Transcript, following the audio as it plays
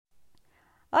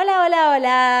Hola, hola,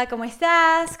 hola, ¿cómo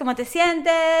estás? ¿Cómo te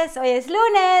sientes? Hoy es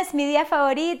lunes, mi día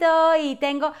favorito y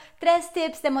tengo 3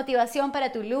 tips de motivación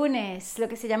para tu lunes. Lo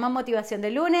que se llama motivación de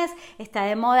lunes, está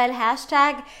de moda el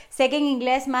hashtag, sé que en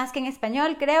inglés más que en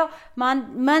español, creo,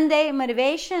 Monday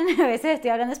Motivation. A veces estoy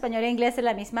hablando español e inglés en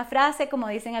la misma frase, como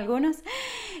dicen algunos.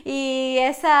 Y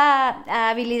esa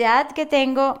habilidad que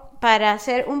tengo para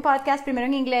hacer un podcast primero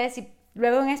en inglés y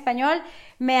luego en español,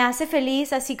 me hace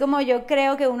feliz, así como yo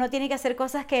creo que uno tiene que hacer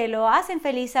cosas que lo hacen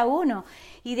feliz a uno.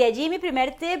 Y de allí mi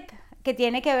primer tip que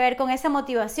tiene que ver con esa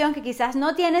motivación que quizás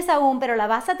no tienes aún, pero la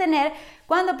vas a tener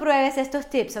cuando pruebes estos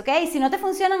tips, ¿ok? Si no te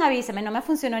funcionan, avísame, no me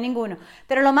funcionó ninguno.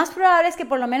 Pero lo más probable es que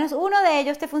por lo menos uno de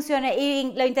ellos te funcione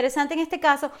y lo interesante en este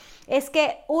caso es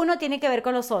que uno tiene que ver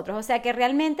con los otros, o sea que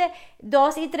realmente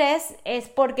 2 y 3 es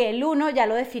porque el uno ya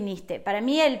lo definiste. Para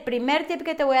mí el primer tip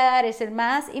que te voy a dar es el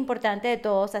más importante de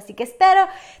todos, así que espero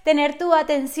tener tu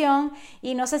atención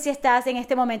y no sé si estás en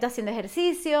este momento haciendo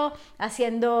ejercicio,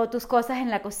 haciendo tus cosas en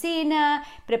la cocina,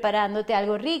 preparándote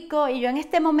algo rico y yo en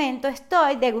este momento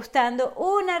estoy degustando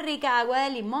una rica agua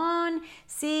de limón.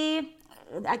 Sí,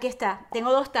 aquí está,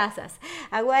 tengo 2 tazas.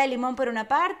 Agua de limón por una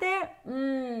parte,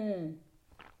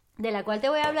 de la cual te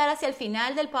voy a hablar hacia el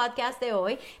final del podcast de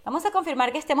hoy. Vamos a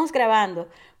confirmar que estemos grabando,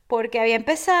 porque había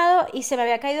empezado y se me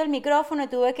había caído el micrófono y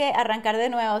tuve que arrancar de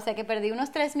nuevo, o sea que perdí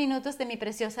unos 3 minutos de mi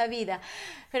preciosa vida,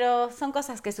 pero son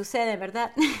cosas que suceden,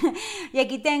 ¿verdad? Y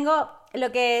aquí tengo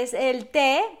lo que es el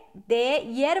té de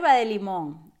hierba de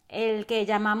limón, el que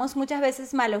llamamos muchas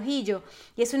veces malojillo,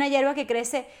 y es una hierba que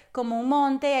crece como un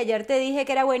monte. Ayer te dije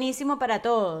que era buenísimo para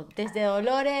todo, desde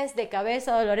dolores de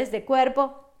cabeza, dolores de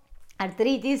cuerpo,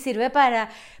 artritis, sirve para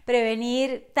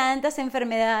prevenir tantas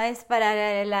enfermedades,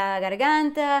 para la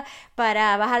garganta,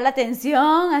 para bajar la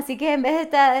tensión, así que en vez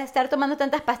de estar tomando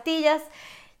tantas pastillas,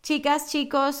 chicas,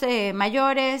 chicos,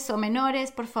 mayores o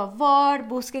menores, por favor,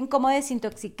 busquen cómo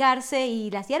desintoxicarse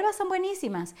y las hierbas son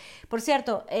buenísimas. Por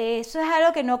cierto, eso es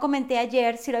algo que no comenté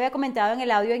ayer, sí lo había comentado en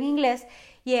el audio en inglés,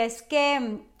 y es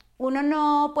que uno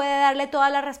no puede darle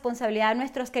toda la responsabilidad a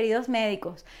nuestros queridos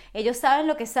médicos. Ellos saben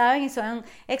lo que saben y son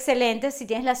excelentes. Si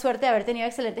tienes la suerte de haber tenido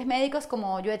excelentes médicos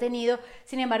como yo he tenido.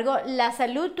 Sin embargo, la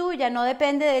salud tuya no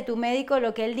depende de tu médico,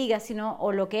 lo que él diga,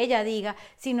 o lo que ella diga,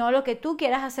 sino lo que tú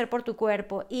quieras hacer por tu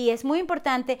cuerpo. Y es muy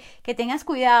importante que tengas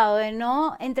cuidado de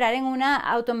no entrar en una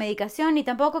automedicación ni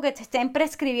tampoco que te estén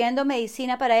prescribiendo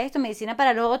medicina para esto, medicina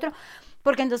para lo otro,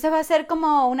 porque entonces va a ser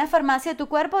como una farmacia de tu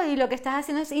cuerpo y lo que estás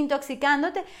haciendo es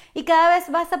intoxicándote y cada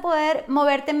vez vas a poder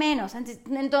moverte menos.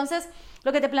 Entonces,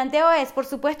 lo que te planteo es, por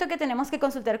supuesto que tenemos que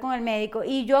consultar con el médico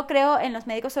y yo creo en los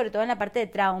médicos sobre todo en la parte de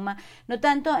trauma, no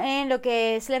tanto en lo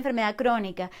que es la enfermedad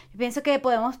crónica. Yo pienso que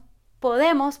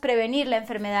podemos prevenir la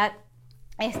enfermedad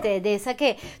de esa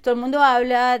que todo el mundo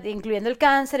habla, incluyendo el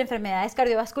cáncer, enfermedades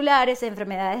cardiovasculares,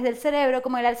 enfermedades del cerebro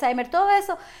como el Alzheimer, todo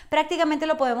eso prácticamente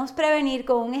lo podemos prevenir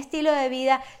con un estilo de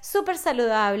vida súper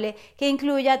saludable que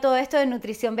incluya todo esto de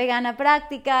nutrición vegana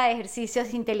práctica,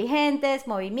 ejercicios inteligentes,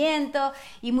 movimiento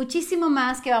y muchísimo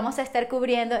más que vamos a estar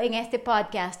cubriendo en este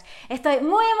podcast. Estoy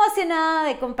muy emocionada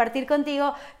de compartir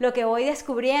contigo lo que voy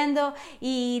descubriendo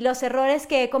y los errores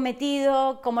que he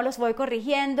cometido, cómo los voy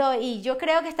corrigiendo, y yo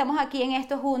creo que estamos aquí en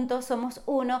esto juntos, somos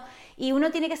uno y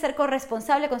uno tiene que ser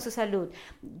corresponsable con su salud.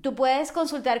 Tú puedes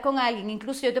consultar con alguien,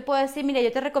 incluso yo te puedo decir, mira,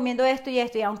 yo te recomiendo esto y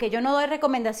esto, y aunque yo no doy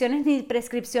recomendaciones ni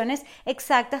prescripciones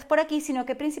exactas por aquí, sino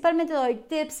que principalmente doy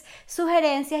tips,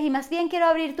 sugerencias, y más bien quiero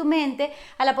abrir tu mente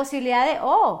a la posibilidad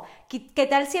de, ¿qué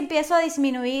tal si empiezo a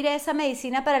disminuir esa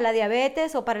medicina para la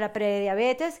diabetes o para la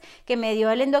prediabetes que me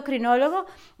dio el endocrinólogo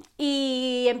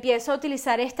y empiezo a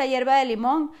utilizar esta hierba de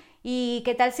limón? ¿Y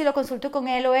qué tal si lo consulto con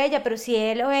él o ella? Pero si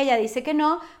él o ella dice que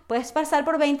no, puedes pasar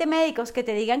por 20 médicos que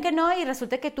te digan que no y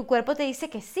resulta que tu cuerpo te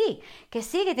dice que sí, que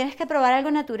tienes que probar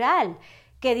algo natural,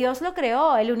 que Dios lo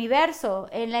creó, el universo,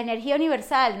 en la energía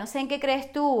universal. No sé en qué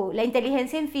crees tú, la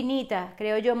inteligencia infinita,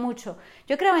 creo yo mucho.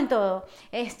 Yo creo en todo,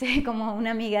 como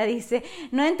una amiga dice,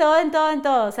 no en todo, en todo, en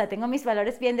todo, o sea, tengo mis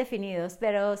valores bien definidos,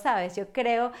 pero sabes, yo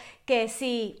creo que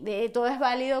sí, todo es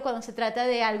válido cuando se trata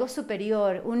de algo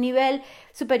superior, un nivel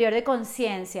superior de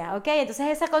conciencia, ¿ok? Entonces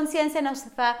esa conciencia nos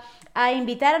va a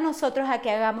invitar a nosotros a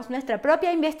que hagamos nuestra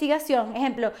propia investigación.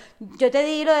 Ejemplo, yo te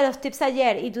di lo de los tips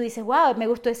ayer y tú dices, wow, me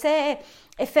gustó ese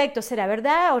efecto, ¿será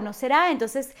verdad o no será?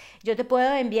 Entonces yo te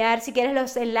puedo enviar, si quieres,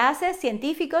 los enlaces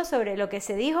científicos sobre lo que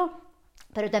se dijo.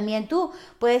 Pero también tú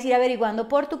puedes ir averiguando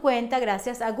por tu cuenta.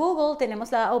 Gracias a Google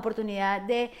tenemos la oportunidad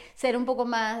de ser un poco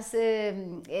más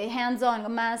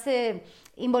hands-on, más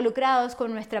involucrados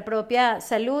con nuestra propia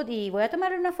salud. Y voy a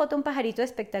tomar una foto a un pajarito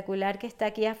espectacular que está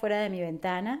aquí afuera de mi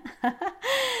ventana.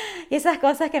 Y esas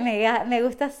cosas que me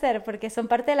gusta hacer porque son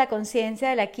parte de la conciencia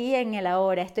del aquí y en el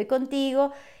ahora. Estoy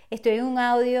contigo, estoy en un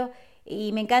audio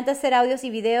y me encanta hacer audios y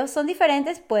videos. Son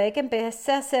diferentes, puede que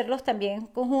empiece a hacerlos también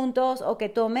conjuntos o que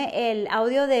tome el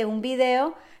audio de un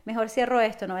video. Mejor cierro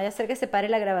esto, no vaya a ser que se pare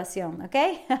la grabación, ¿ok?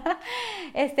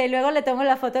 Luego le tomo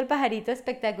la foto al pajarito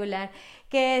espectacular.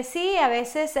 Que sí, a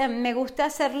veces me gusta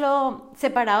hacerlo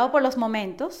separado por los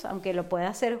momentos, aunque lo pueda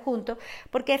hacer junto,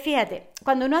 porque fíjate,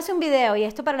 cuando uno hace un video, y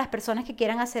esto para las personas que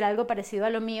quieran hacer algo parecido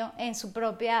a lo mío en su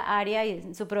propia área y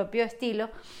en su propio estilo,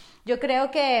 yo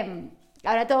creo que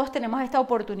ahora todos tenemos esta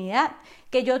oportunidad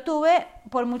que yo tuve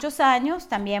por muchos años,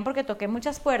 también porque toqué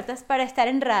muchas puertas para estar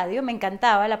en radio, me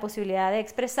encantaba la posibilidad de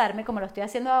expresarme como lo estoy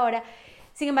haciendo ahora.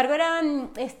 Sin embargo,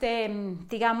 eran,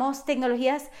 digamos,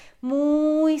 tecnologías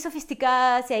muy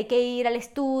sofisticadas y hay que ir al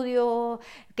estudio,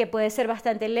 que puede ser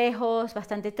bastante lejos,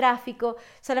 bastante tráfico,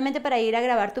 solamente para ir a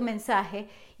grabar tu mensaje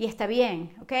y está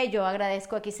bien, ¿ok? Yo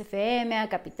agradezco a XFM, a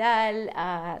Capital,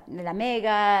 a La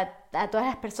Mega, a todas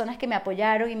las personas que me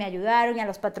apoyaron y me ayudaron y a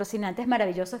los patrocinantes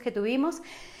maravillosos que tuvimos.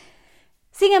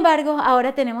 Sin embargo,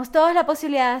 ahora tenemos toda la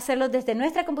posibilidad de hacerlo desde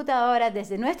nuestra computadora,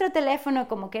 desde nuestro teléfono,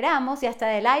 como queramos, y hasta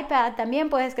del iPad también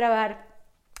puedes grabar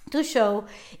tu show.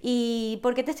 ¿Y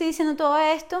por qué te estoy diciendo todo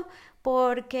esto?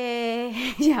 Porque,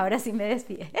 y ahora sí me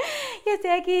desvié, y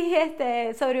estoy aquí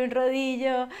sobre un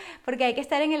rodillo, porque hay que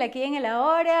estar en el aquí y en el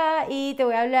ahora, y te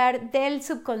voy a hablar del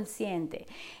subconsciente,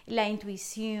 la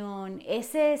intuición,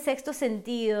 ese sexto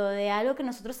sentido de algo que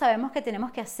nosotros sabemos que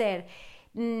tenemos que hacer.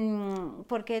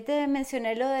 ¿Por qué te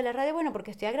mencioné lo de la radio? Bueno,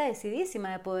 porque estoy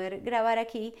agradecidísima de poder grabar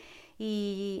aquí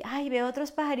y veo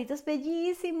otros pajaritos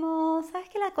bellísimos. ¿Sabes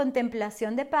que la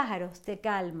contemplación de pájaros te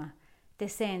calma, te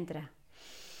centra,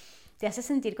 te hace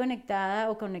sentir conectada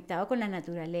o conectado con la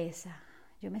naturaleza?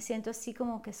 Yo me siento así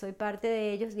como que soy parte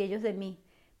de ellos y ellos de mí.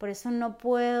 Por eso no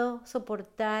puedo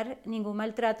soportar ningún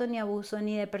maltrato ni abuso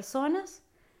ni de personas,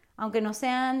 aunque no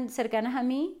sean cercanas a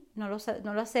mí, no lo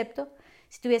acepto.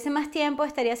 Si tuviese más tiempo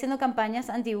estaría haciendo campañas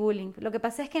anti-bullying. Lo que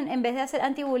pasa es que en vez de hacer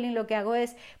anti-bullying lo que hago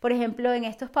es, por ejemplo, en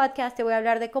estos podcasts te voy a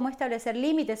hablar de cómo establecer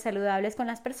límites saludables con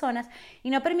las personas y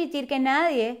no permitir que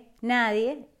nadie,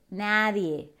 ni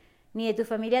de tu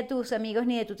familia, tus amigos,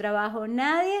 ni de tu trabajo,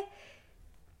 nadie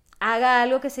haga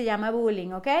algo que se llama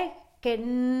bullying, ¿ok? Que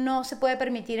no se puede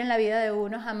permitir en la vida de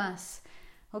uno jamás,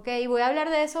 ¿ok? Y voy a hablar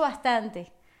de eso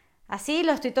bastante. Así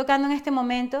lo estoy tocando en este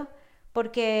momento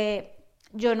porque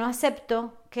yo no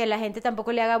acepto que la gente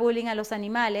tampoco le haga bullying a los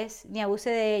animales ni abuse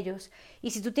de ellos.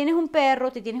 Y si tú tienes un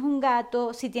perro, si tienes un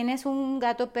gato, si tienes un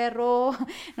gato, perro,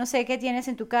 no sé qué tienes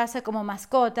en tu casa como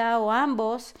mascota o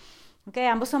ambos, okay,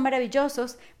 ambos son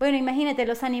maravillosos. Bueno, imagínate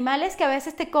los animales que a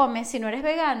veces te comes si no eres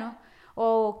vegano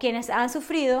o quienes han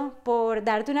sufrido por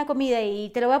darte una comida, y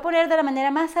te lo voy a poner de la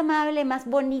manera más amable, más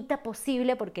bonita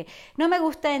posible, porque no me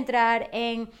gusta entrar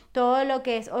en todo lo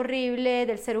que es horrible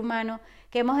del ser humano,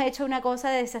 que hemos hecho una cosa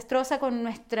desastrosa con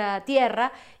nuestra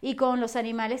tierra y con los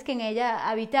animales que en ella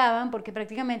habitaban, porque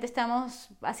prácticamente estamos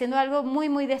haciendo algo muy,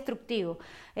 muy destructivo.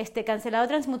 Cancelado,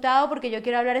 transmutado, porque yo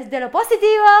quiero hablar de lo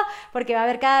positivo, porque va a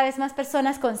haber cada vez más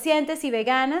personas conscientes y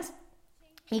veganas.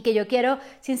 Y que yo quiero,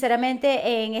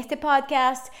 sinceramente, en este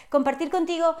podcast compartir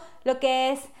contigo lo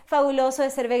que es fabuloso de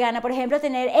ser vegana. Por ejemplo,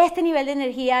 tener este nivel de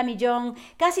energía a millón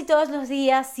casi todos los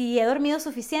días. Si he dormido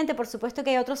suficiente, por supuesto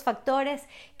que hay otros factores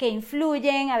que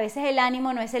influyen. A veces el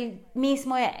ánimo no es el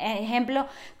mismo. Ejemplo,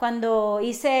 cuando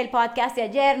hice el podcast de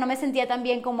ayer, no me sentía tan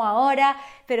bien como ahora.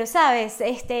 Pero, ¿sabes?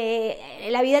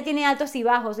 La vida tiene altos y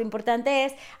bajos. Lo importante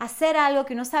es hacer algo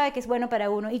que uno sabe que es bueno para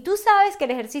uno. Y tú sabes que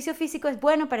el ejercicio físico es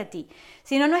bueno para ti.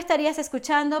 Si no, no estarías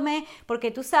escuchándome,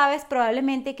 porque tú sabes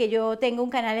probablemente que yo tengo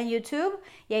un canal en YouTube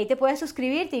y ahí te puedes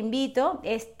suscribir, te invito,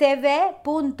 es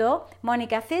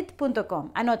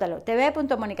tv.monicafit.com, anótalo,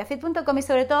 tv.monicafit.com, y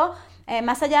sobre todo,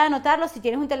 más allá de anotarlo, si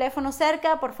tienes un teléfono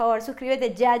cerca, por favor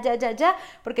suscríbete ya,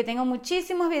 porque tengo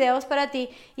muchísimos videos para ti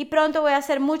y pronto voy a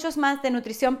hacer muchos más de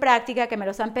nutrición práctica que me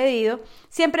los han pedido.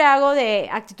 Siempre hago de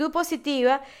actitud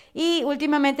positiva y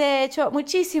últimamente he hecho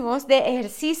muchísimos de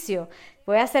ejercicio.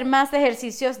 Voy a hacer más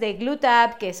ejercicios de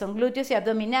GluteUp, que son glúteos y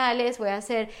abdominales. Voy a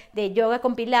hacer de yoga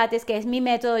con pilates, que es mi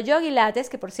método Yogilates,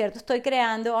 que por cierto estoy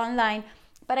creando online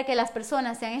para que las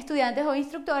personas, sean estudiantes o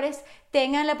instructores,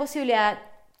 tengan la posibilidad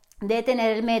de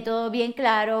tener el método bien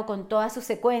claro, con todas sus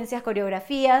secuencias,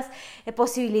 coreografías,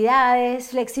 posibilidades,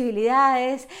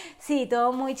 flexibilidades, sí,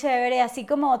 todo muy chévere, así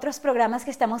como otros programas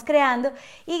que estamos creando,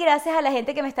 y gracias a la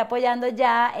gente que me está apoyando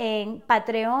ya en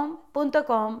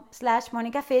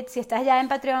patreon.com/monicafit. Si estás ya en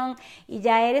Patreon y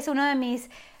ya eres uno de mis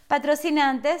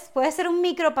patrocinantes, puede ser un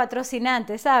micro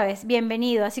patrocinante, ¿sabes?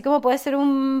 Bienvenido, así como puede ser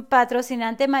un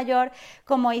patrocinante mayor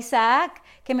como Isaac,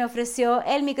 que me ofreció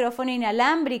el micrófono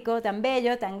inalámbrico, tan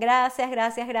bello, tan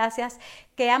gracias,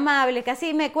 qué amable,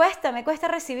 casi me cuesta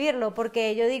recibirlo,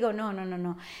 porque yo digo,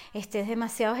 no, es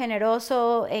demasiado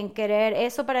generoso en querer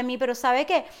eso para mí, pero sabe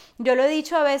que yo lo he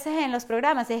dicho a veces en los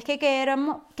programas, es que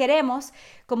queremos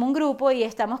como un grupo y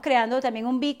estamos creando también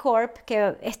un B Corp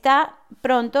que está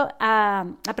pronto a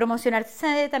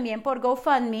promocionarse también por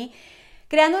GoFundMe.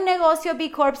 Creando un negocio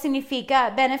B Corp significa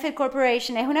Benefit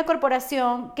Corporation, es una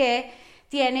corporación que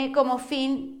tiene como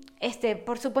fin,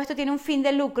 por supuesto tiene un fin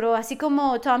de lucro, así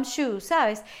como Tom's Shoes,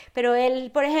 ¿sabes? Pero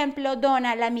él, por ejemplo,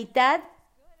 dona la mitad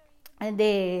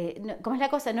 ¿cómo es la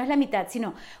cosa? No es la mitad,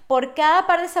 sino por cada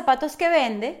par de zapatos que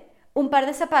vende, un par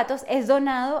de zapatos es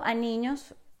donado a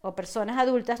niños o personas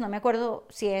adultas, no me acuerdo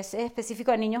si es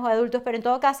específico a niños o adultos, pero en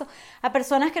todo caso, a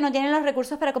personas que no tienen los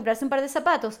recursos para comprarse un par de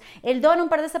zapatos. Él dona un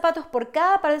par de zapatos por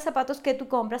cada par de zapatos que tú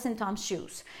compras en Tom's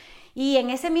Shoes. Y en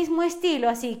ese mismo estilo,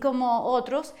 así como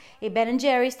otros, Ben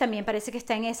Jerry's también parece que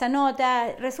está en esa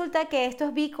nota. Resulta que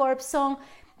estos B Corp son,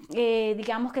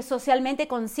 digamos que socialmente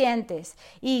conscientes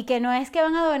y que no es que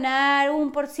van a donar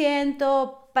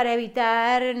 1% para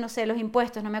evitar, no sé, los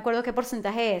impuestos, no me acuerdo qué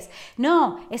porcentaje es.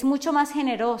 No, es mucho más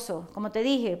generoso. Como te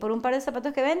dije, por un par de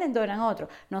zapatos que venden, donan otro.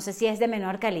 No sé si es de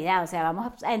menor calidad, o sea,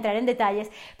 vamos a entrar en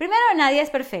detalles. Primero, nadie es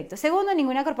perfecto. Segundo,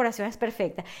 ninguna corporación es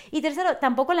perfecta. Y tercero,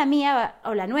 tampoco la mía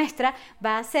o la nuestra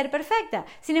va a ser perfecta.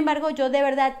 Sin embargo, yo de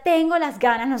verdad tengo las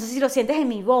ganas, no sé si lo sientes en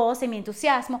mi voz, en mi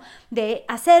entusiasmo, de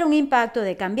hacer un impacto,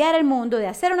 de cambiar el mundo, de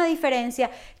hacer una diferencia.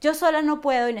 Yo sola no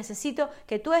puedo y necesito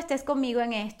que tú estés conmigo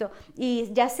en esto. Y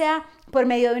ya sea por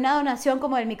medio de una donación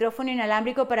como el micrófono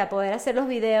inalámbrico para poder hacer los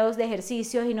videos de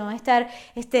ejercicios y no estar,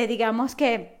 digamos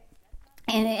que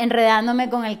enredándome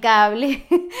con el cable,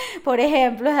 por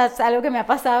ejemplo, es algo que me ha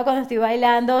pasado cuando estoy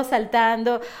bailando,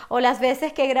 saltando, o las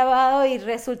veces que he grabado y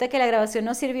resulta que la grabación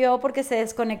no sirvió porque se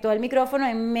desconectó el micrófono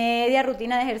en media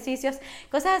rutina de ejercicios,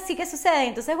 cosas así que suceden.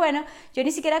 Entonces, bueno, yo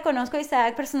ni siquiera conozco a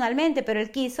Isaac personalmente, pero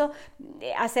él quiso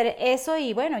hacer eso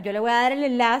y bueno, yo le voy a dar el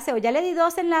enlace, o ya le di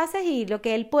 2 enlaces y lo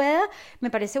que él pueda,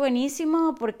 me parece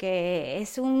buenísimo porque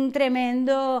es un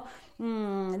tremendo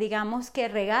digamos que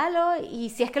regalo,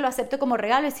 y si es que lo acepto como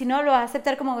regalo, y si no lo vas a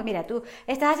aceptar como, mira, tú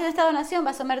estás haciendo esta donación,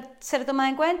 vas a ser tomada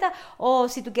en cuenta, o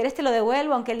si tú quieres te lo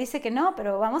devuelvo, aunque él dice que no,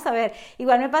 pero vamos a ver.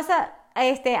 Igual me pasa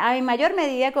a mi mayor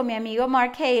medida con mi amigo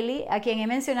Mark Haley, a quien he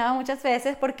mencionado muchas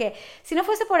veces, porque si no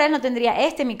fuese por él no tendría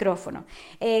este micrófono.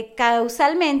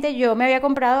 Causalmente yo me había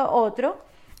comprado otro,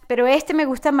 pero este me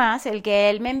gusta más, el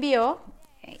que él me envió,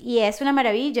 y es una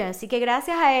maravilla, así que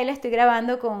gracias a él estoy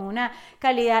grabando con una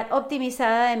calidad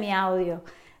optimizada de mi audio,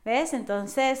 ¿ves?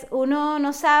 Entonces uno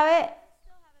no sabe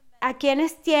a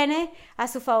quienes tiene a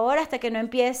su favor hasta que no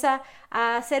empieza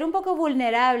a ser un poco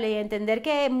vulnerable y entender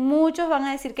que muchos van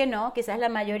a decir que no, quizás la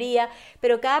mayoría,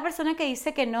 pero cada persona que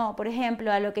dice que no, por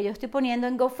ejemplo, a lo que yo estoy poniendo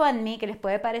en GoFundMe, que les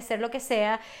puede parecer lo que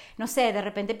sea, no sé, de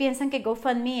repente piensan que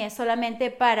GoFundMe es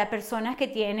solamente para personas que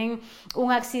tienen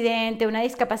un accidente, una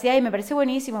discapacidad, y me parece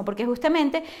buenísimo, porque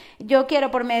justamente yo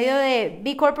quiero, por medio de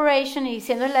B Corporation y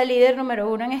siendo la líder número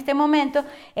 1 en este momento,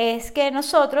 es que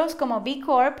nosotros como B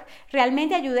Corp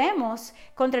realmente ayudemos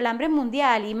contra el hambre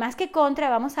mundial, y más que contra,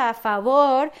 vamos a favor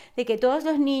de que todos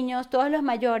los niños, todos los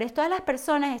mayores, todas las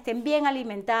personas estén bien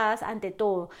alimentadas ante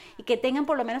todo, y que tengan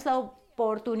por lo menos la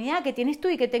oportunidad que tienes tú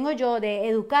y que tengo yo de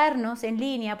educarnos en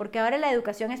línea, porque ahora la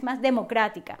educación es más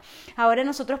democrática. Ahora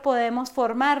nosotros podemos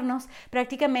formarnos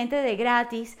prácticamente de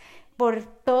gratis por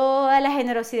toda la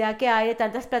generosidad que hay de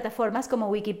tantas plataformas como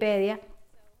Wikipedia,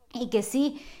 y que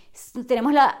sí,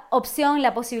 tenemos la opción,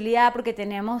 la posibilidad, porque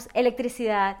tenemos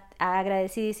electricidad,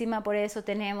 agradecidísima por eso,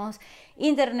 tenemos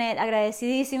internet,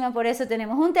 agradecidísima por eso,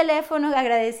 tenemos un teléfono,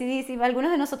 agradecidísima, algunos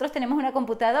de nosotros tenemos una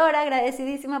computadora,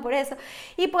 agradecidísima por eso,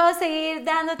 y puedo seguir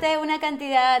dándote una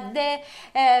cantidad de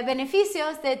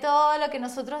beneficios de todo lo que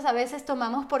nosotros a veces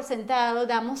tomamos por sentado,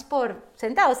 damos por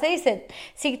sentado, se dice,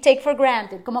 sí, take for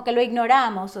granted, como que lo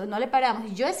ignoramos o no le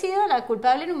paramos. Y yo he sido la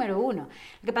culpable número 1.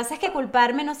 Lo que pasa es que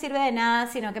culparme no sirve de nada,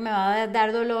 sino que me va a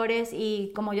dar dolores,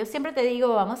 y como yo siempre te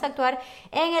digo, vamos a actuar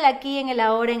en el aquí, en el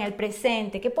ahora, en el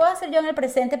presente. ¿Qué puedo hacer yo en el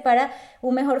presente para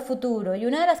un mejor futuro? Y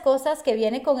una de las cosas que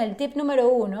viene con el tip número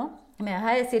 1, Me vas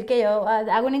a decir que yo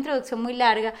hago una introducción muy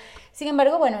larga. Sin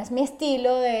embargo, bueno, es mi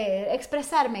estilo de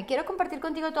expresarme. Quiero compartir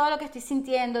contigo todo lo que estoy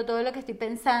sintiendo, todo lo que estoy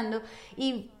pensando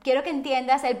y quiero que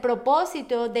entiendas el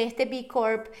propósito de este B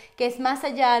Corp, que es más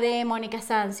allá de Mónica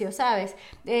Sancio, ¿sabes?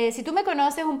 Si tú me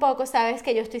conoces un poco, sabes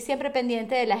que yo estoy siempre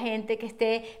pendiente de la gente, que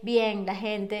esté bien la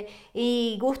gente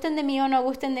y gusten de mí o no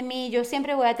gusten de mí, yo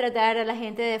siempre voy a tratar a la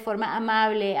gente de forma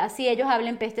amable, así ellos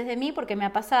hablen pestes de mí porque me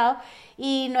ha pasado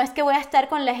y no es que voy a estar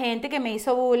con la gente que me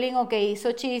hizo bullying o que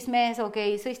hizo chismes o que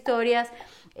hizo historias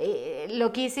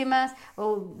loquísimas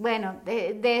o bueno,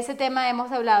 de ese tema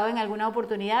hemos hablado en alguna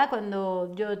oportunidad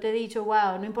cuando yo te he dicho,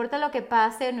 wow, no importa lo que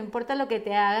pase, no importa lo que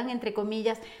te hagan, entre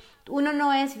comillas, uno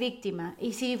no es víctima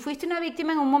y si fuiste una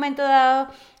víctima en un momento dado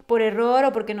por error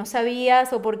o porque no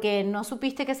sabías o porque no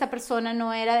supiste que esa persona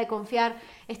no era de confiar,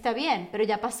 está bien, pero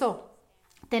ya pasó.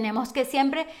 Tenemos que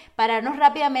siempre pararnos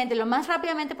rápidamente, lo más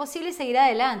rápidamente posible y seguir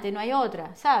adelante, no hay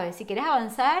otra, ¿sabes? Si quieres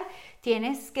avanzar,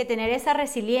 tienes que tener esa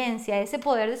resiliencia, ese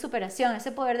poder de superación,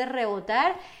 ese poder de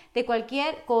rebotar de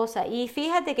cualquier cosa. Y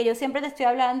fíjate que yo siempre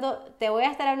te voy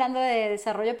a estar hablando de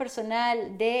desarrollo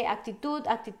personal, de actitud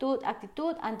ante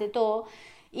todo.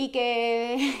 Y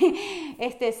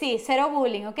que, sí, cero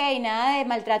bullying, ¿ok? Nada de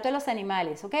maltrato a los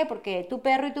animales, ¿ok? Porque tu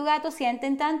perro y tu gato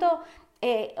sienten tanto,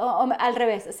 o al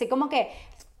revés, así como que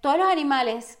todos los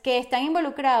animales que están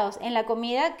involucrados en la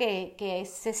comida que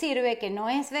se sirve, que no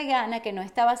es vegana, que no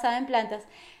está basada en plantas,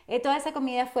 toda esa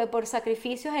comida fue por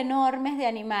sacrificios enormes de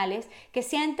animales que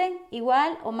sienten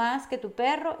igual o más que tu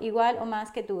perro, igual o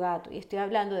más que tu gato. Y estoy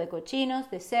hablando de cochinos,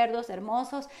 de cerdos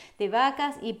hermosos, de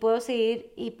vacas y puedo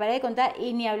seguir y para de contar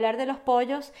y ni hablar de los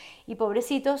pollos y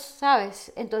pobrecitos,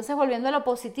 ¿sabes? Entonces volviendo a lo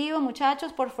positivo,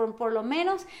 muchachos, por lo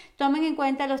menos tomen en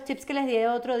cuenta los tips que les di el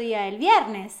otro día, el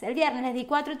viernes les di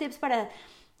 4 tips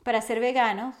para ser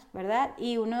veganos, ¿verdad?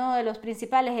 Y uno de los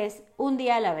principales es un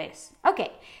día a la vez. Ok,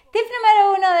 tip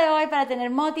número 1 de hoy para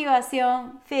tener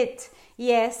motivación fit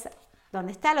y es,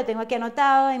 ¿dónde está? Lo tengo aquí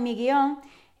anotado en mi guión.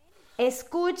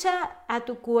 Escucha a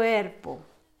tu cuerpo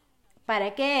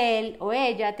para que él o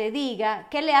ella te diga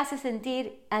qué le hace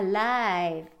sentir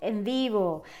alive, en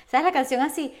vivo. ¿Sabes la canción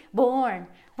así? Born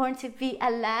to be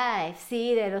alive,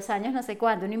 sí, de los años no sé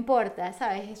cuánto, no importa,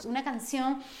 ¿sabes? Es una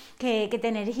canción que te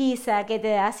energiza, que te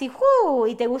da así,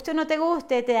 y te guste o no te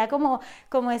guste, te da como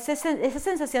esa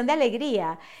sensación de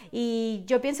alegría. Y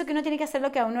yo pienso que uno tiene que hacer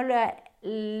lo que a uno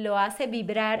lo hace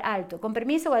vibrar alto. Con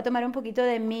permiso, voy a tomar un poquito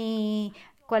de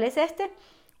 ¿cuál es este?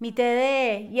 Mi té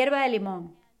de hierba de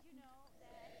limón.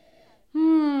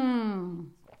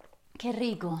 Qué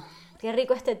rico. Qué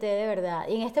rico este té de verdad.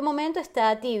 Y en este momento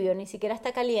está tibio, ni siquiera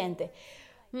está caliente.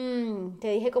 Te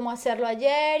dije cómo hacerlo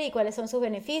ayer y cuáles son sus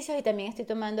beneficios y también estoy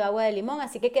tomando agua de limón,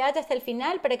 así que quédate hasta el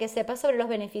final para que sepas sobre los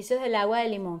beneficios del agua de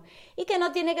limón y que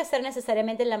no tiene que ser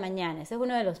necesariamente en la mañana, ese es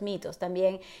uno de los mitos.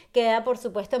 También queda por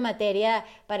supuesto materia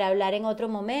para hablar en otro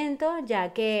momento,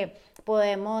 ya que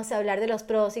podemos hablar de los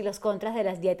pros y los contras de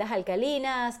las dietas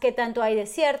alcalinas, qué tanto hay de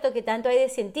cierto, qué tanto hay de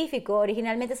científico.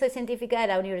 Originalmente soy científica de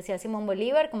la Universidad Simón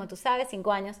Bolívar, como tú sabes, 5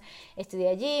 años estudié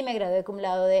allí, me gradué cum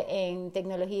laude en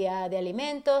tecnología de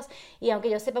alimentos y aunque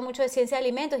yo sepa mucho de ciencia de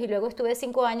alimentos y luego estuve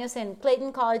 5 años en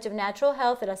Clayton College of Natural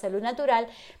Health de la salud natural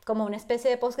como una especie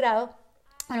de posgrado.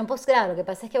 Bueno, un posgrado, lo que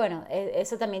pasa es que, bueno,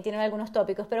 eso también tiene algunos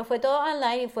tópicos, pero fue todo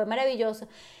online y fue maravilloso.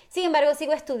 Sin embargo,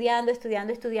 sigo estudiando.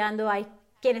 Hay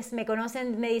quienes me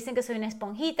conocen me dicen que soy una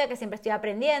esponjita, que siempre estoy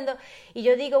aprendiendo y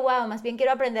yo digo, wow, más bien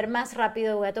quiero aprender más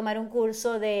rápido, voy a tomar un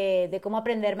curso de cómo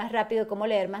aprender más rápido, cómo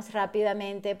leer más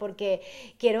rápidamente porque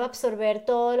quiero absorber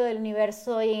todo lo del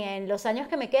universo y en los años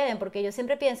que me queden, porque yo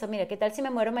siempre pienso, mira, ¿qué tal si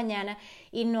me muero mañana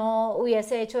y no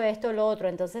hubiese hecho esto o lo otro?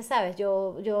 Entonces, ¿sabes?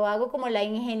 Yo hago como la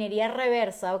ingeniería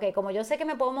reversa, ok, como yo sé que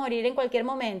me puedo morir en cualquier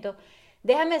momento,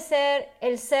 déjame ser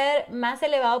el ser más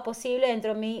elevado posible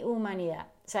dentro de mi humanidad.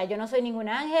 O sea, yo no soy ningún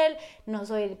ángel, no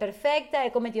soy perfecta,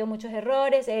 he cometido muchos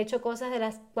errores, he hecho cosas de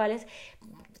las cuales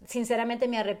sinceramente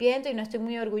me arrepiento y no estoy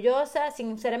muy orgullosa,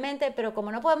 sinceramente, pero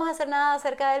como no podemos hacer nada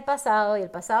acerca del pasado y el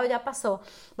pasado ya pasó,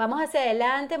 vamos hacia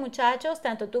adelante, muchachos,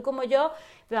 tanto tú como yo,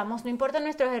 vamos, no importan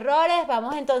nuestros errores,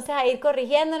 vamos entonces a ir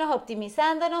corrigiéndonos,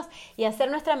 optimizándonos y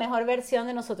hacer nuestra mejor versión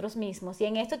de nosotros mismos. Y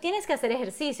en esto tienes que hacer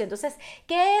ejercicio. Entonces,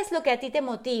 ¿qué es lo que a ti te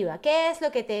motiva? ¿Qué es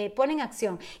lo que te pone en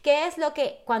acción? ¿Qué es lo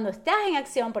que cuando estás en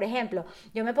acción, por ejemplo,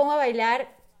 yo me pongo a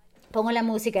bailar pongo la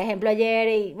música, ejemplo ayer,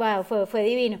 y wow, fue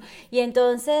divino. Y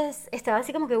entonces estaba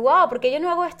así como que, wow, ¿por qué yo no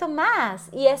hago esto más?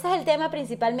 Y ese es el tema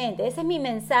principalmente, ese es mi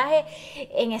mensaje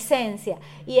en esencia.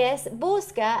 Y es,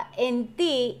 busca en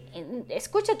ti,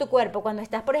 escucha tu cuerpo cuando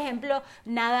estás, por ejemplo,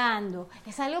 nadando.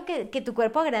 Es algo que tu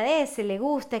cuerpo agradece, le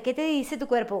gusta. ¿Qué te dice tu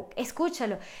cuerpo?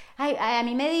 Escúchalo. Ay, a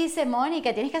mí me dice,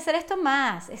 Mónica, tienes que hacer esto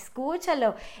más,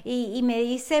 escúchalo. Y me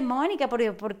dice, Mónica,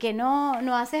 ¿por qué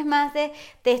no haces más de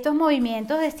estos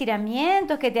movimientos de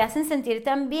estiramiento que te hacen sentir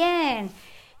tan bien?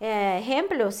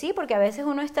 Ejemplo, sí, porque a veces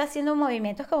uno está haciendo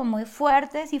movimientos como muy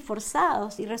fuertes y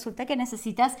forzados y resulta que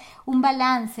necesitas un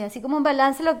balance, así como un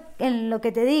balance en lo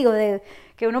que te digo, de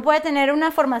que uno puede tener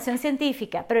una formación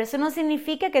científica, pero eso no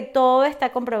significa que todo está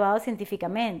comprobado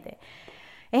científicamente.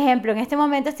 Ejemplo, en este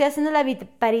momento estoy haciendo la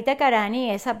Viparita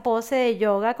Karani, esa pose de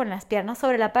yoga con las piernas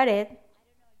sobre la pared.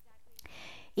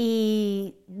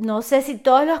 Y no sé si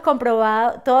todos los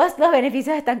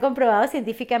beneficios están comprobados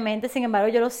científicamente, sin embargo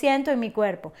yo lo siento en mi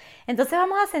cuerpo. Entonces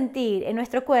vamos a sentir en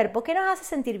nuestro cuerpo qué nos hace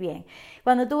sentir bien.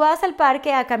 Cuando tú vas al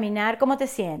parque a caminar, ¿cómo te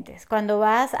sientes? Cuando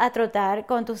vas a trotar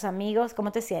con tus amigos,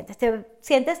 ¿cómo te sientes? ¿Te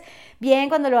sientes bien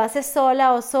cuando lo haces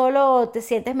sola o solo, o te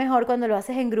sientes mejor cuando lo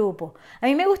haces en grupo? A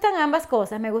mí me gustan ambas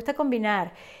cosas, me gusta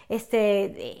combinar.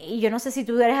 Y yo no sé si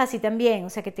tú eres así también, o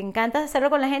sea que te encanta hacerlo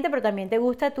con la gente, pero también te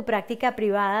gusta tu práctica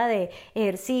privada de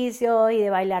ejercicio y de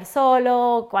bailar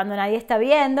solo cuando nadie está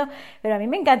viendo, pero a mí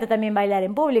me encanta también bailar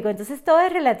en público, entonces todo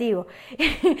es relativo.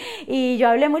 Y yo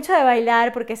hablé mucho de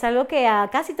bailar porque es algo que a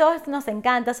casi todos nos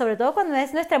encanta, sobre todo cuando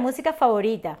es nuestra música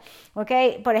favorita, ¿ok?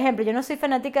 Por ejemplo, yo no soy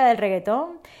fanática del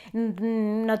reggaetón,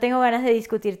 no tengo ganas de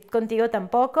discutir contigo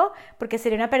tampoco, porque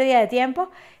sería una pérdida de tiempo.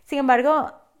 Sin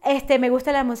embargo, me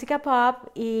gusta la música pop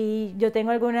y yo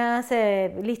tengo algunas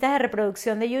listas de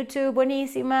reproducción de YouTube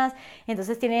buenísimas.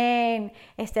 Entonces tienen,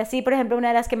 así por ejemplo, una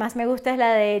de las que más me gusta es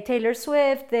la de Taylor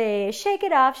Swift, de Shake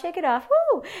It Off, Shake It Off.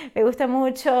 Me gusta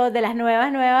mucho, de las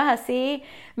nuevas así.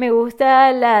 Me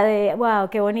gusta la de, wow,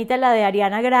 qué bonita la de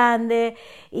Ariana Grande.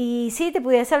 Y sí, te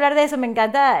pudiese hablar de eso. Me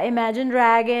encanta Imagine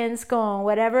Dragons con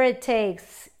Whatever It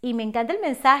Takes. Y me encanta el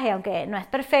mensaje, aunque no es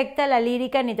perfecta la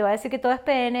lírica, ni te voy a decir que todo es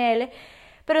PNL,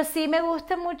 pero sí me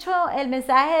gusta mucho el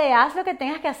mensaje de haz lo que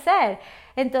tengas que hacer.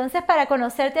 Entonces, para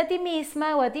conocerte a ti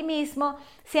misma o a ti mismo,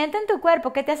 siente en tu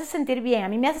cuerpo qué te hace sentir bien. A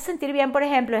mí me hace sentir bien, por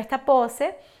ejemplo, esta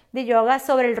pose de yoga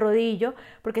sobre el rodillo,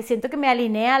 porque siento que me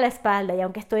alinea la espalda. Y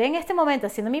aunque estoy en este momento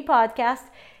haciendo mi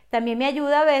podcast, también me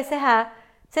ayuda a veces a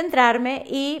centrarme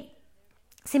y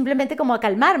simplemente como a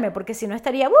calmarme, porque si no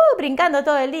estaría brincando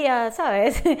todo el día,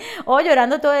 ¿sabes? O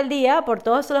llorando todo el día por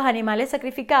todos los animales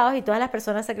sacrificados y todas las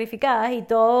personas sacrificadas y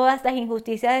todas las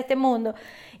injusticias de este mundo.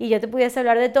 Y yo te pudiese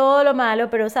hablar de todo lo malo,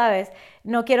 pero, ¿sabes?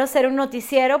 No quiero ser un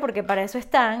noticiero porque para eso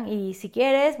están. Y si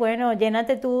quieres, bueno,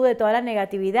 llénate tú de toda la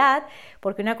negatividad,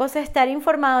 porque una cosa es estar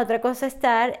informado, otra cosa es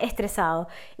estar estresado.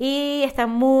 Y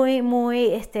están muy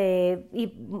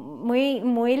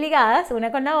ligadas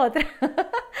una con la otra.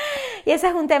 Y ese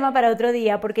es un tema para otro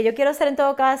día, porque yo quiero ser en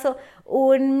todo caso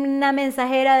una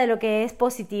mensajera de lo que es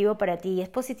positivo para ti. Es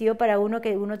positivo para uno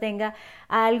que uno tenga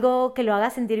algo que lo haga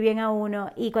sentir bien a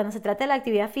uno. Y cuando se trata de la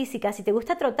actividad física, si te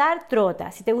gusta trotar,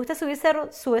 trota. Si te gusta subir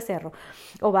cerro, sube cerro.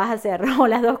 O baja cerro, o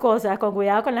las dos cosas, con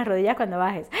cuidado con las rodillas cuando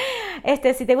bajes.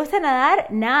 Si te gusta nadar,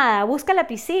 nada, busca la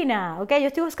piscina, ¿ok? Yo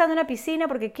estoy buscando una piscina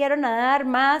porque quiero nadar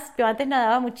más. Yo antes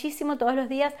nadaba muchísimo todos los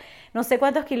días, no sé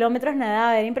cuántos kilómetros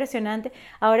nadaba, era impresionante.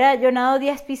 Ahora yo nado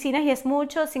 10 piscinas y es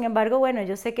mucho, sin embargo, bueno,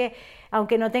 yo sé que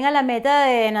aunque no tenga la meta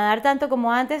de nadar tanto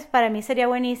como antes, para mí sería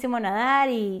buenísimo nadar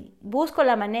y busco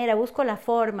la manera, busco la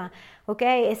forma, ¿ok?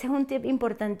 Ese es un tip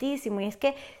importantísimo y es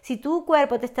que si tu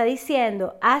cuerpo te está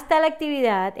diciendo hasta la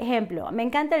actividad, ejemplo, me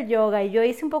encanta el yoga y yo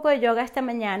hice un poco de yoga esta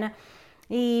mañana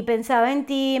y pensaba en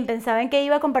ti, pensaba en que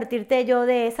iba a compartirte yo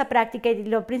de esa práctica y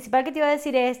lo principal que te iba a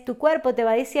decir es tu cuerpo te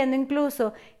va diciendo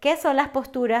incluso qué son las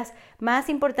posturas más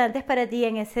importantes para ti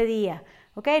en ese día.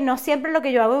 ¿Okay? No siempre lo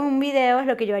que yo hago en un video es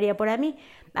lo que yo haría por mí.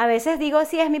 A veces digo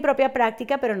sí es mi propia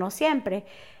práctica, pero no siempre.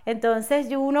 Entonces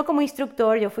uno como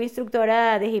instructor, yo fui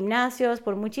instructora de gimnasios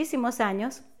por muchísimos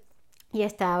años y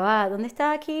 ¿dónde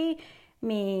está aquí?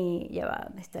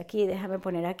 ¿Dónde está aquí? Déjame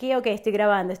poner aquí. Ok, estoy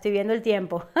grabando, estoy viendo el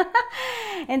tiempo.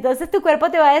 Entonces tu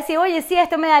cuerpo te va a decir, oye, sí,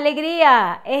 esto me da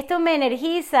alegría, esto me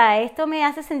energiza, esto me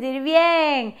hace sentir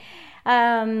bien.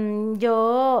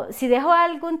 Yo, si dejo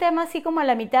algún tema así como a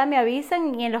la mitad, me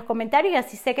avisan y en los comentarios, y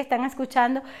así sé que están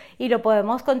escuchando y lo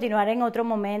podemos continuar en otro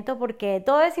momento, porque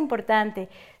todo es importante,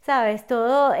 ¿sabes?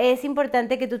 Todo es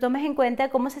importante que tú tomes en cuenta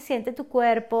cómo se siente tu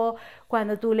cuerpo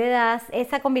cuando tú le das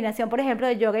esa combinación, por ejemplo,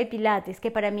 de yoga y pilates,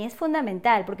 que para mí es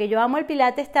fundamental, porque yo amo el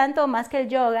pilates tanto más que el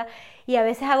yoga, y a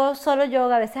veces hago solo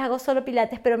yoga, a veces hago solo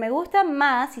pilates, pero me gusta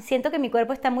más y siento que mi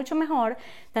cuerpo está mucho mejor,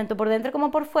 tanto por dentro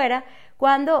como por fuera,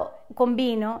 cuando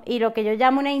combino y lo que yo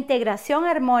llamo una integración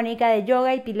armónica de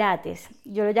yoga y pilates.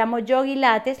 Yo lo llamo Yogi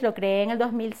Lattes, lo creé en el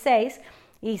 2006,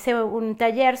 hice un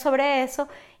taller sobre eso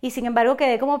y sin embargo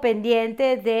quedé como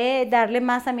pendiente de darle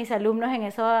más a mis alumnos en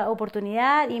esa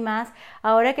oportunidad y más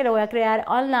ahora que lo voy a crear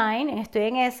online, estoy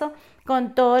en eso,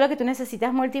 con todo lo que tú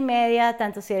necesitas multimedia,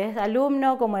 tanto si eres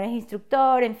alumno como eres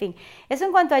instructor, en fin. Eso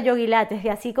en cuanto a Yogi Lattes, y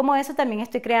así como eso también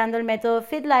estoy creando el método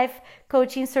Fit Life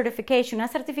Coaching Certification, una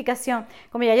certificación.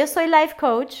 Como ya yo soy life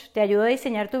coach, te ayudo a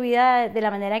diseñar tu vida de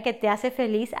la manera que te hace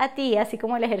feliz a ti, así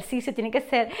como el ejercicio tiene que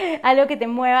ser algo que te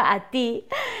mueva a ti.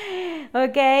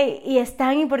 ¿Ok? Y es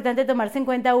tan importante tomarse en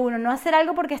cuenta uno, no hacer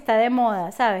algo porque está de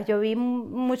moda, ¿sabes? Yo vi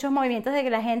muchos movimientos de que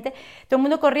la gente, todo el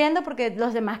mundo corriendo porque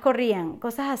los demás corrían,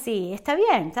 cosas así. Está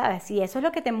bien, ¿sabes? Si eso es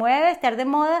lo que te mueve, estar de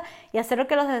moda y hacer lo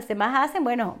que los demás hacen,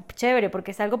 bueno, chévere,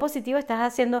 porque es algo positivo, estás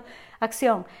haciendo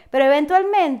acción. Pero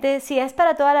eventualmente, si es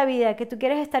para toda la vida que tú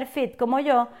quieres estar fit como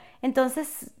yo,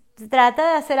 entonces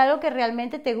trata de hacer algo que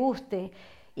realmente te guste.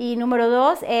 Y número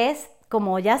 2 es,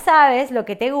 como ya sabes, lo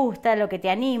que te gusta, lo que te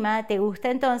anima, te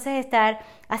gusta entonces estar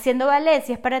haciendo ballet,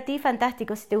 si es para ti,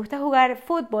 fantástico. Si te gusta jugar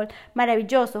fútbol,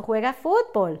 maravilloso, juega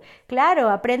fútbol. Claro,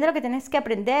 aprende lo que tienes que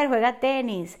aprender, juega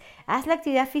tenis, haz la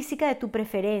actividad física de tu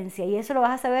preferencia y eso lo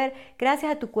vas a saber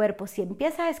gracias a tu cuerpo. Si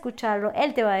empiezas a escucharlo,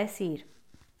 él te va a decir,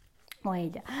 o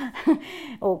ella,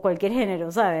 o cualquier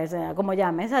género, ¿sabes? Como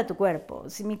llames a tu cuerpo.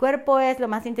 Si mi cuerpo es lo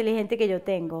más inteligente que yo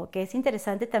tengo, que es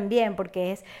interesante también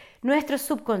porque es nuestro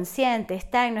subconsciente,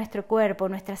 está en nuestro cuerpo,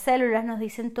 nuestras células nos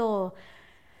dicen todo.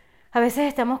 A veces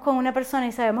estamos con una persona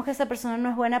y sabemos que esa persona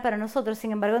no es buena para nosotros,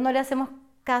 sin embargo no le hacemos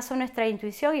caso a nuestra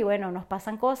intuición y bueno, nos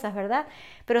pasan cosas, ¿verdad?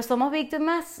 Pero somos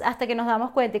víctimas hasta que nos damos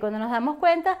cuenta y cuando nos damos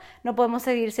cuenta no podemos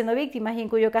seguir siendo víctimas y en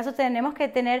cuyo caso tenemos que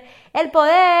tener el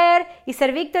poder y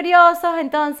ser victoriosos.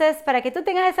 Entonces, para que tú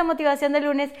tengas esa motivación de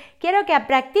lunes, quiero que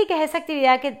practiques esa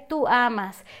actividad que tú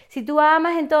amas. Si tú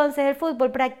amas entonces el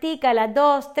fútbol, practícala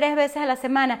 2, 3 veces a la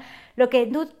semana. Lo que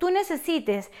tú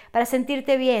necesites para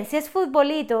sentirte bien. Si es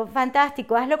futbolito,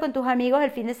 fantástico, hazlo con tus amigos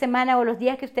el fin de semana o los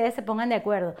días que ustedes se pongan de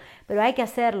acuerdo. Pero hay que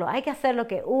hacer lo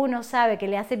que uno sabe, que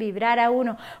le hace vibrar a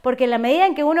uno, porque en la medida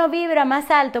en que uno vibra más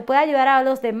alto, puede ayudar a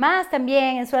los demás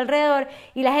también en su alrededor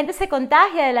y la gente se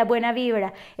contagia de la buena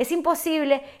vibra. Es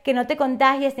imposible que no te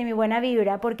contagies de mi buena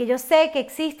vibra, porque yo sé que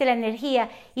existe la energía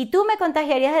y tú me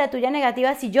contagiarías de la tuya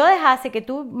negativa si yo dejase que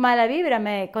tu mala vibra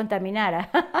me contaminara.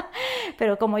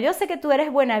 Pero como yo sé que tú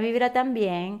eres buena vibra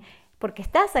también, porque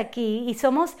estás aquí y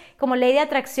somos como ley de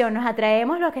atracción, nos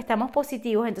atraemos los que estamos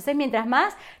positivos, entonces mientras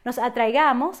más nos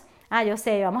atraigamos, yo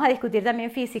sé, vamos a discutir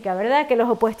también física, ¿verdad? Que los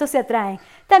opuestos se atraen.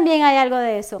 También hay algo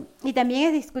de eso y también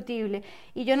es discutible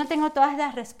y yo no tengo todas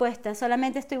las respuestas,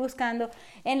 solamente estoy buscando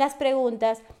en las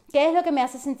preguntas qué es lo que me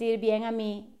hace sentir bien a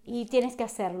mí y tienes que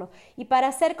hacerlo. Y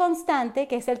para ser constante,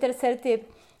 que es el tercer tip,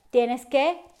 tienes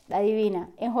que adivina,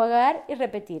 enjuagar y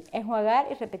repetir, enjuagar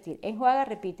y repetir, enjuaga,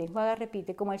 repite,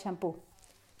 como el shampoo.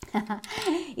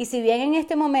 Y si bien en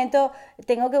este momento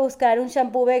tengo que buscar un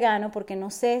shampoo vegano, porque no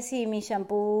sé si mi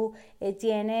shampoo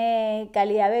tiene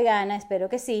calidad vegana, espero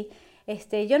que sí.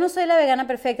 Yo no soy la vegana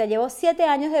perfecta, llevo 7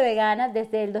 años de vegana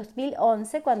desde el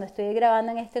 2011, cuando estoy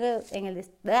grabando en el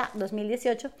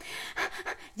 2018.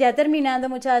 Ya terminando,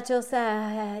 muchachos,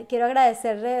 quiero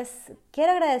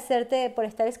agradecerte por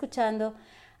estar escuchando,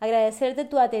 agradecerte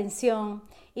tu atención.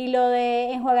 Y lo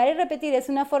de enjuagar y repetir es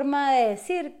una forma de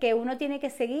decir que uno tiene que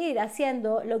seguir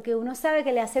haciendo lo que uno sabe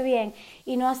que le hace bien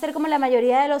y no hacer como la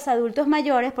mayoría de los adultos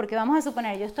mayores, porque vamos a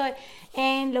suponer, yo estoy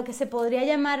en lo que se podría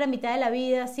llamar la mitad de la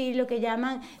vida, así lo que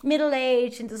llaman middle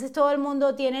age, entonces todo el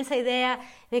mundo tiene esa idea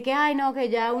de que, ay no, que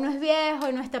ya uno es viejo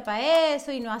y no está para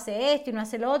eso y no hace esto y no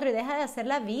hace lo otro y deja de hacer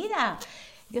la vida.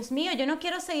 Dios mío, yo no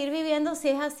quiero seguir viviendo si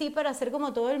es así para ser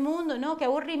como todo el mundo, ¿no? Qué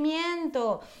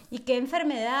aburrimiento y qué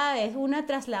enfermedades, una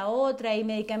tras la otra y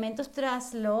medicamentos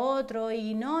tras lo otro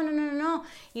y no.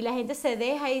 Y la gente se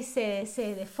deja y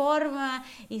se deforma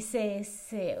y se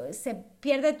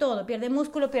pierde todo, pierde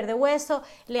músculo, pierde hueso,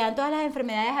 le dan todas las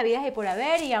enfermedades habidas y por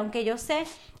haber y aunque yo sé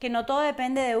que no todo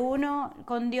depende de uno,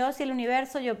 con Dios y el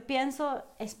universo, yo pienso,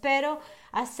 espero,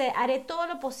 haré todo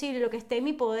lo posible, lo que esté en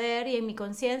mi poder y en mi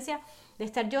conciencia, de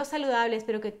estar yo saludable,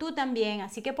 espero que tú también,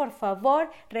 así que por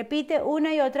favor repite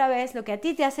una y otra vez lo que a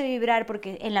ti te hace vibrar,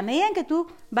 porque en la medida en que tú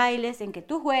bailes, en que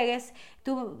tú juegues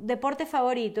tu deporte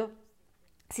favorito,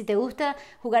 si te gusta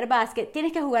jugar básquet,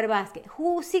 tienes que jugar básquet,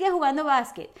 sigue jugando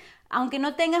básquet, aunque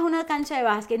no tengas una cancha de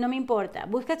básquet, no me importa,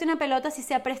 búscate una pelota si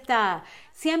sea prestada,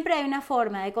 siempre hay una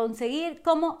forma de conseguir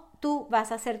cómo tú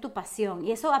vas a hacer tu pasión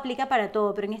y eso aplica para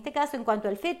todo, pero en este caso en cuanto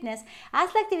al fitness,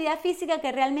 haz la actividad física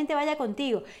que realmente vaya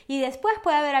contigo y después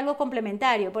puede haber algo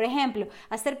complementario, por ejemplo,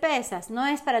 hacer pesas no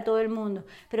es para todo el mundo,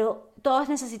 pero todos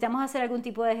necesitamos hacer algún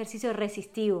tipo de ejercicio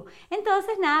resistivo,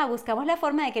 entonces nada, buscamos la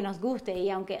forma de que nos guste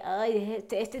y aunque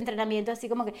este entrenamiento así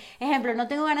como que, ejemplo, no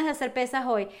tengo ganas de hacer pesas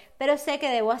hoy, pero sé que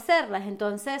debo hacerlas,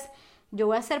 entonces yo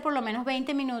voy a hacer por lo menos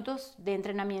 20 minutos de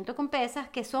entrenamiento con pesas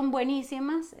que son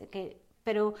buenísimas,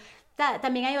 pero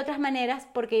también hay otras maneras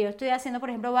porque yo estoy haciendo, por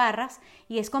ejemplo, barras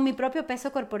y es con mi propio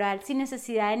peso corporal, sin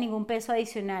necesidad de ningún peso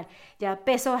adicional. Ya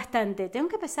peso bastante. Tengo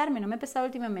que pesarme, no me he pesado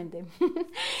últimamente.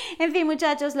 En fin,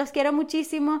 muchachos, los quiero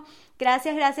muchísimo.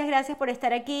 Gracias, gracias, gracias por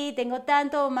estar aquí. Tengo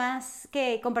tanto más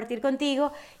que compartir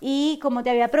contigo y como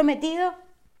te había prometido,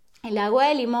 el agua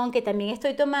de limón que también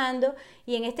estoy tomando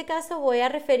y en este caso voy a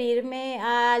referirme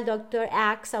al Dr.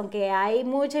 Axe, aunque hay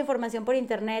mucha información por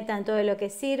internet, tanto de lo que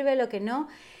sirve, lo que no,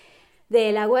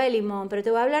 del agua de limón, pero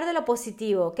te voy a hablar de lo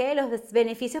positivo, ¿ok? Los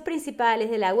beneficios principales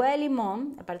del agua de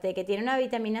limón, aparte de que tiene una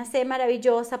vitamina C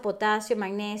maravillosa, potasio,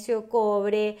 magnesio,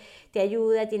 cobre, te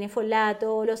ayuda, tiene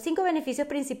folato, los 5 beneficios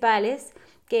principales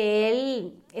que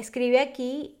él escribe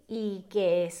aquí y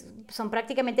que son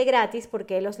prácticamente gratis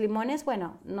porque los limones,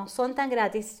 bueno, no son tan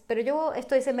gratis, pero yo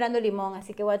estoy sembrando limón,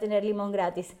 así que voy a tener limón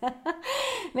gratis.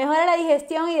 Mejora la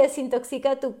digestión y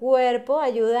desintoxica tu cuerpo,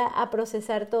 ayuda a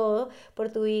procesar todo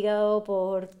por tu hígado,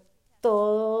 por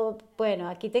todo, bueno,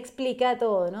 aquí te explica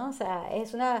todo, ¿no? O sea,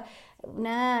 es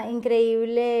una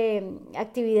increíble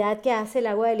actividad que hace el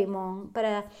agua de limón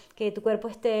para que tu cuerpo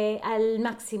esté al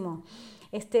máximo.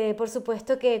 Por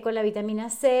supuesto que con la vitamina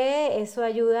C eso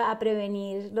ayuda a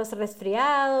prevenir los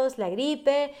resfriados, la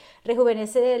gripe,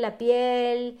 rejuvenece la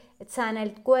piel, sana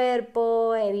el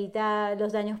cuerpo, evita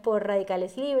los daños por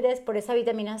radicales libres. Por esa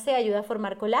vitamina C ayuda a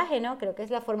formar colágeno, creo que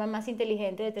es la forma más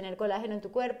inteligente de tener colágeno en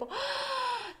tu cuerpo.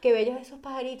 Qué bellos esos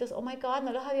pajaritos, oh my god,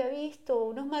 no los había visto,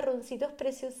 unos marroncitos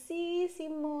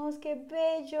preciosísimos, qué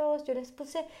bellos. Yo les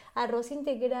puse arroz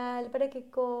integral para que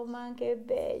coman, qué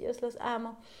bellos, los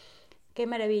amo. Qué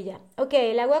maravilla. Ok,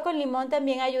 el agua con limón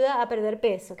también ayuda a perder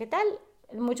peso. ¿Qué tal?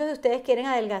 Muchos de ustedes quieren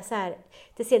adelgazar.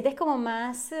 Te sientes como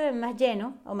más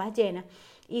lleno o más llena.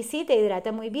 Y sí, te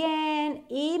hidrata muy bien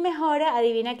y mejora,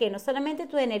 adivina qué, no solamente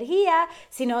tu energía,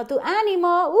 sino tu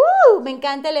ánimo. Me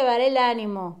encanta elevar el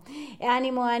ánimo.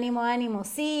 Ánimo, ánimo, ánimo.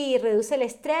 Sí, reduce el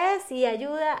estrés y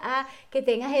ayuda a que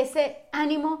tengas ese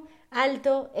ánimo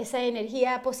alto, esa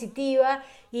energía positiva.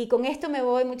 Y con esto me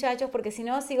voy, muchachos, porque si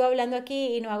no sigo hablando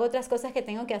aquí y no hago otras cosas que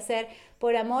tengo que hacer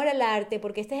por amor al arte,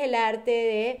 porque este es el arte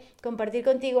de compartir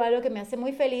contigo algo que me hace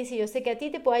muy feliz y yo sé que a ti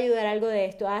te puede ayudar algo de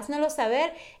esto. Háznoslo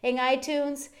saber en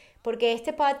iTunes, porque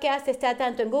este podcast está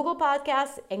tanto en Google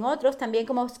Podcasts, en otros también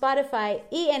como Spotify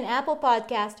y en Apple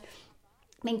Podcasts.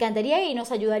 Me encantaría y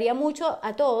nos ayudaría mucho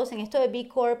a todos en esto de B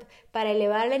Corp para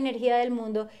elevar la energía del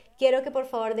mundo. Quiero que por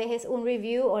favor dejes un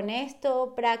review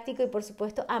honesto, práctico y por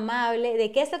supuesto amable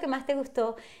de qué es lo que más te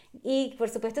gustó. Y por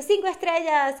supuesto 5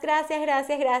 estrellas. Gracias,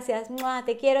 gracias, gracias. ¡Mua!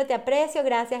 Te quiero, te aprecio.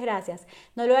 Gracias, gracias.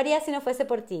 No lo haría si no fuese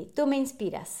por ti. Tú me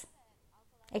inspiras.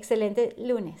 Excelente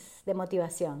lunes de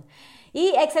motivación. Y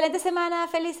excelente semana.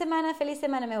 Feliz semana, feliz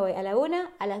semana. Me voy a la 1,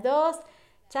 a las 2.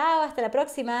 Chao, hasta la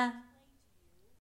próxima.